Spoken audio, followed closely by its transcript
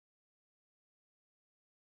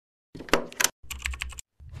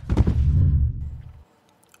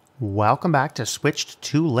Welcome back to Switched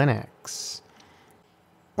to Linux.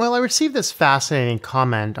 Well, I received this fascinating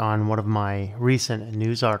comment on one of my recent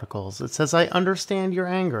news articles. It says, "I understand your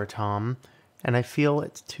anger, Tom, and I feel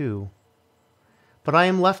it too. But I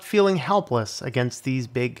am left feeling helpless against these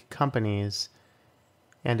big companies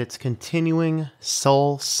and its continuing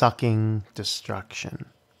soul-sucking destruction."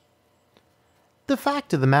 The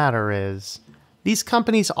fact of the matter is, these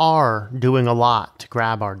companies are doing a lot to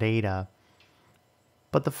grab our data.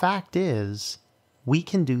 But the fact is, we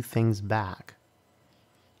can do things back.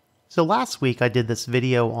 So last week I did this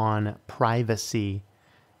video on privacy,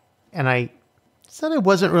 and I said I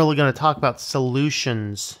wasn't really going to talk about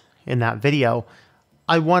solutions in that video.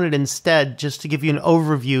 I wanted instead just to give you an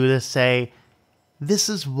overview to say, this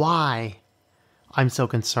is why I'm so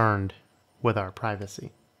concerned with our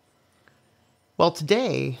privacy. Well,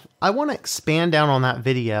 today I want to expand down on that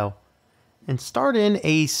video and start in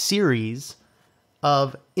a series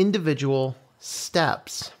of individual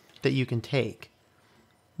steps that you can take.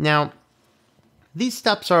 Now, these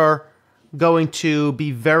steps are going to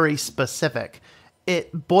be very specific.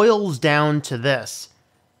 It boils down to this.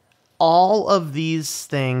 All of these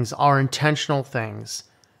things are intentional things.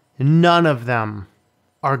 None of them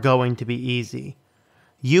are going to be easy.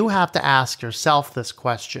 You have to ask yourself this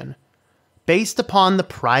question. Based upon the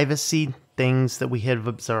privacy things that we have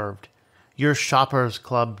observed, your Shoppers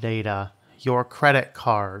Club data, your credit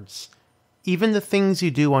cards, even the things you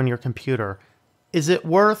do on your computer, is it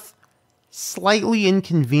worth slightly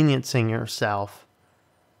inconveniencing yourself?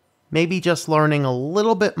 Maybe just learning a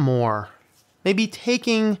little bit more. Maybe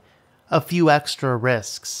taking a few extra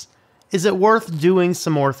risks. Is it worth doing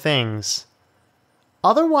some more things?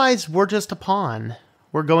 Otherwise, we're just a pawn.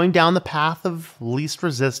 We're going down the path of least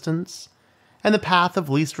resistance. And the path of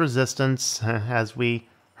least resistance, as we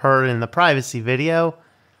heard in the privacy video,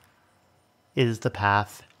 is the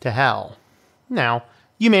path to hell. Now,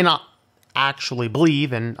 you may not actually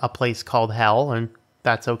believe in a place called hell, and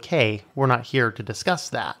that's okay. We're not here to discuss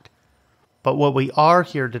that. But what we are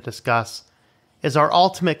here to discuss is our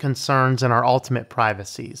ultimate concerns and our ultimate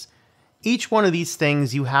privacies. Each one of these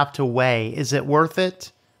things you have to weigh, is it worth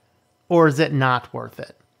it or is it not worth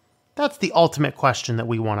it? That's the ultimate question that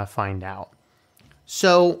we want to find out.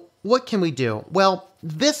 So, what can we do? Well,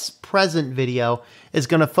 this present video is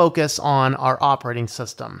going to focus on our operating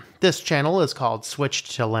system. This channel is called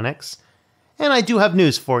Switched to Linux, and I do have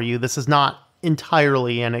news for you. This is not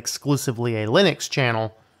entirely and exclusively a Linux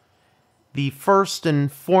channel. The first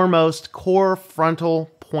and foremost core frontal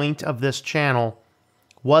point of this channel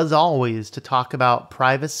was always to talk about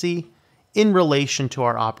privacy in relation to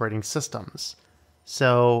our operating systems.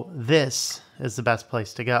 So this is the best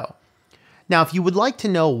place to go. Now, if you would like to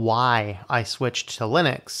know why I switched to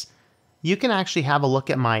Linux, you can actually have a look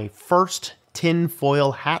at my first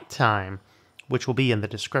tinfoil hat time, which will be in the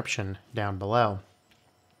description down below.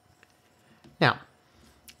 Now,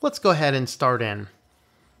 let's go ahead and start in.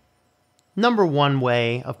 Number one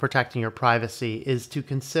way of protecting your privacy is to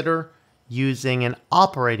consider using an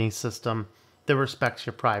operating system that respects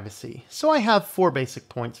your privacy. So I have 4 basic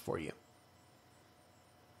points for you.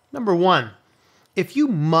 Number one, if you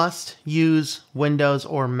must use Windows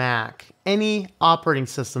or Mac, any operating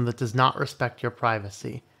system that does not respect your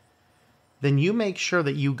privacy, then you make sure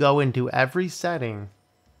that you go into every setting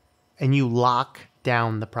and you lock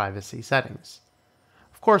down the privacy settings.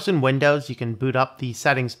 Of course, in Windows, you can boot up the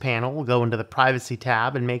settings panel, go into the privacy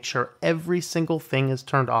tab, and make sure every single thing is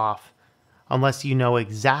turned off, unless you know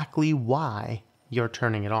exactly why you're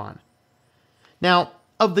turning it on. Now,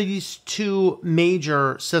 of these 2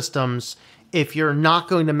 major systems, if you're not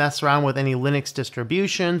going to mess around with any Linux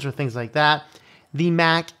distributions or things like that, the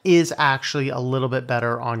Mac is actually a little bit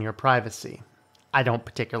better on your privacy. I don't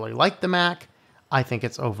particularly like the Mac. I think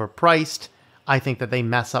it's overpriced. I think that they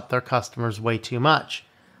mess up their customers way too much.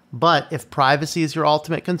 But if privacy is your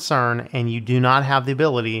ultimate concern and you do not have the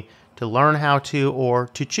ability to learn how to or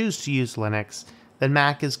to choose to use Linux, then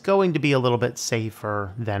Mac is going to be a little bit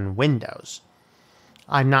safer than Windows.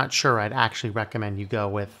 I'm not sure I'd actually recommend you go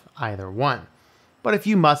with either one. But if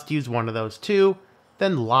you must use one of those 2,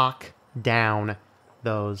 then lock down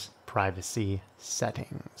those privacy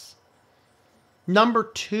settings. Number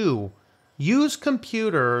 2, use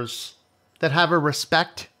computers that have a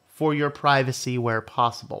respect for your privacy where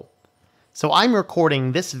possible. So I'm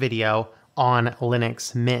recording this video on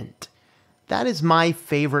Linux Mint. That is my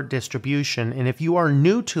favorite distribution, and if you are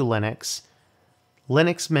new to Linux,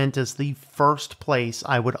 Linux Mint is the first place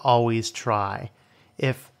I would always try.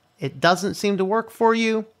 If it doesn't seem to work for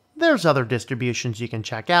you, there's other distributions you can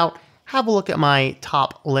check out. Have a look at my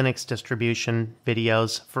top Linux distribution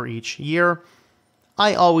videos for each year.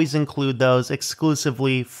 I always include those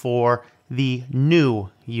exclusively for the new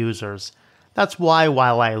users. That's why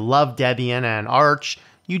while I love Debian and Arch,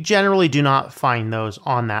 you generally do not find those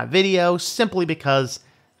on that video simply because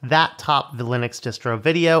that top Linux distro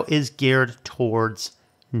video is geared towards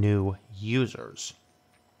new users.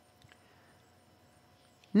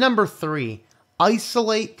 Number 3,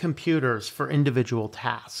 isolate computers for individual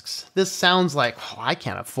tasks. This sounds like, oh, I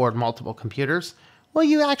can't afford multiple computers. Well,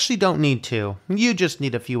 you actually don't need to. You just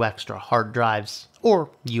need a few extra hard drives, or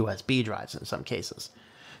USB drives in some cases.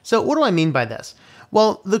 So what do I mean by this?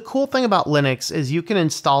 Well, the cool thing about Linux is you can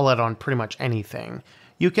install it on pretty much anything.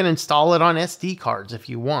 You can install it on SD cards if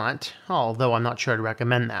you want, although I'm not sure I'd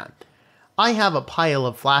recommend that. I have a pile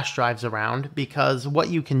of flash drives around because what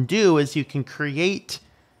you can do is you can create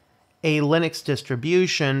a Linux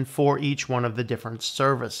distribution for each one of the different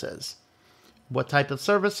services. What type of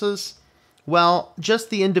services? Well, just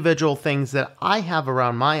the individual things that I have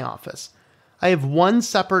around my office. I have one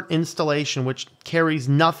separate installation which carries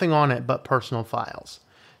nothing on it but personal files.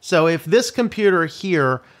 So if this computer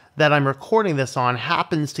here that I'm recording this on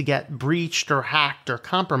happens to get breached or hacked or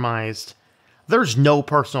compromised, there's no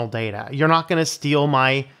personal data. You're not going to steal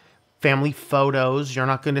my family photos. You're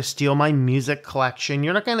not going to steal my music collection.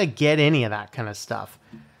 You're not going to get any of that kind of stuff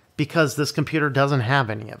because this computer doesn't have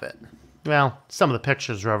any of it. Well, some of the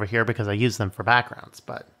pictures are over here because I use them for backgrounds,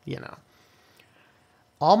 but you know.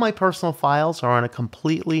 All my personal files are on a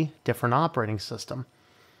completely different operating system.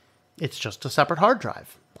 It's just a separate hard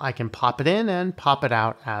drive. I can pop it in and pop it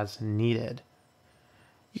out as needed.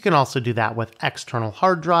 You can also do that with external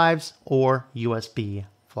hard drives or USB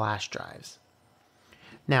flash drives.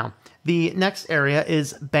 Now, the next area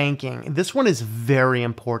is banking. This one is very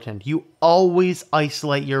important. You always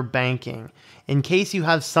isolate your banking. In case you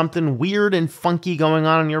have something weird and funky going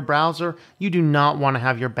on in your browser, you do not want to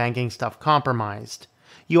have your banking stuff compromised.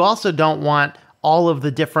 You also don't want all of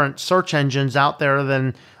the different search engines out there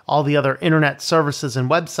than all the other internet services and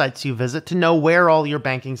websites you visit to know where all your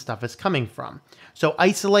banking stuff is coming from. So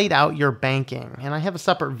isolate out your banking, and I have a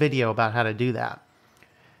separate video about how to do that.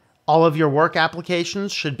 All of your work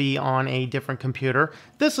applications should be on a different computer.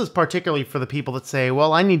 This is particularly for the people that say,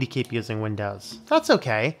 well, I need to keep using Windows. That's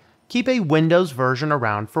okay. Keep a Windows version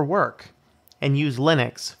around for work and use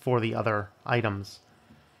Linux for the other items.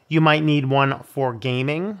 You might need one for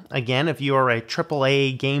gaming. Again, if you are a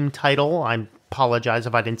AAA game title, I apologize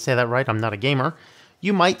if I didn't say that right, I'm not a gamer,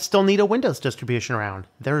 you might still need a Windows distribution around.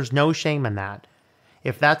 There's no shame in that.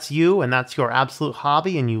 If that's you and that's your absolute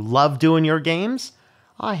hobby and you love doing your games,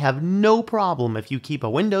 I have no problem if you keep a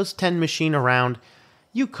Windows 10 machine around.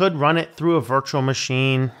 You could run it through a virtual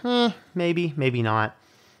machine. Maybe, maybe not.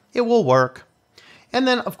 It will work. And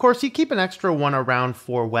then, of course, you keep an extra one around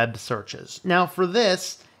for web searches. Now, for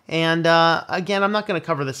this, and again, I'm not going to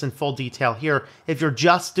cover this in full detail here. If you're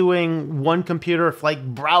just doing one computer, if like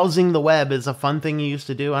browsing the web is a fun thing you used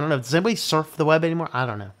to do, I don't know. Does anybody surf the web anymore? I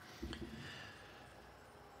don't know.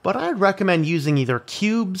 But I'd recommend using either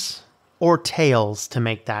cubes or tails to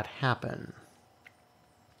make that happen.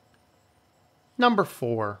 Number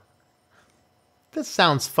 4. This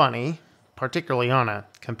sounds funny, particularly on a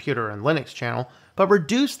computer and Linux channel, but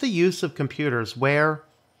reduce the use of computers where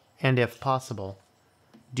and if possible.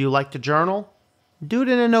 Do you like to journal? Do it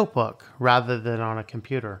in a notebook rather than on a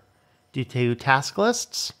computer. Do you do task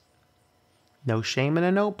lists? No shame in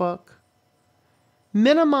a notebook.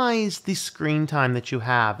 Minimize the screen time that you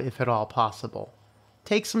have if at all possible.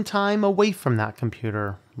 Take some time away from that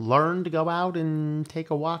computer. Learn to go out and take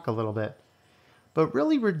a walk a little bit. But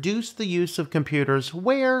really reduce the use of computers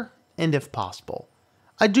where and if possible.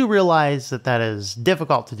 I do realize that that is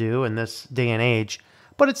difficult to do in this day and age,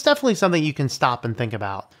 but it's definitely something you can stop and think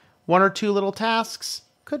about. 1 or 2 little tasks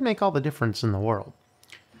could make all the difference in the world.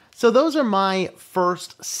 So those are my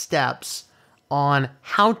first steps on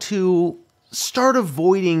how to start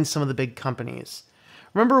avoiding some of the big companies.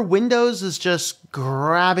 Remember, Windows is just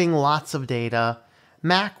grabbing lots of data.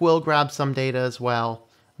 Mac will grab some data as well.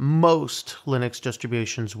 Most Linux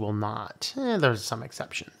distributions will not. There's some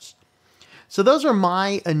exceptions. So those are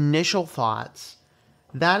my initial thoughts.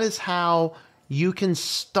 That is how you can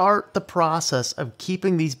start the process of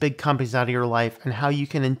keeping these big companies out of your life and how you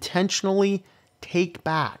can intentionally take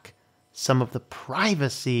back some of the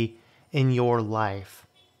privacy in your life.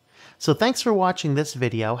 So thanks for watching this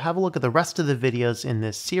video. Have a look at the rest of the videos in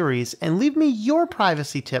this series and leave me your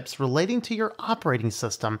privacy tips relating to your operating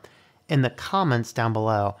system in the comments down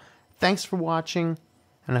below. Thanks for watching,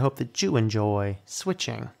 and I hope that you enjoy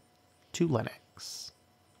switching to Linux.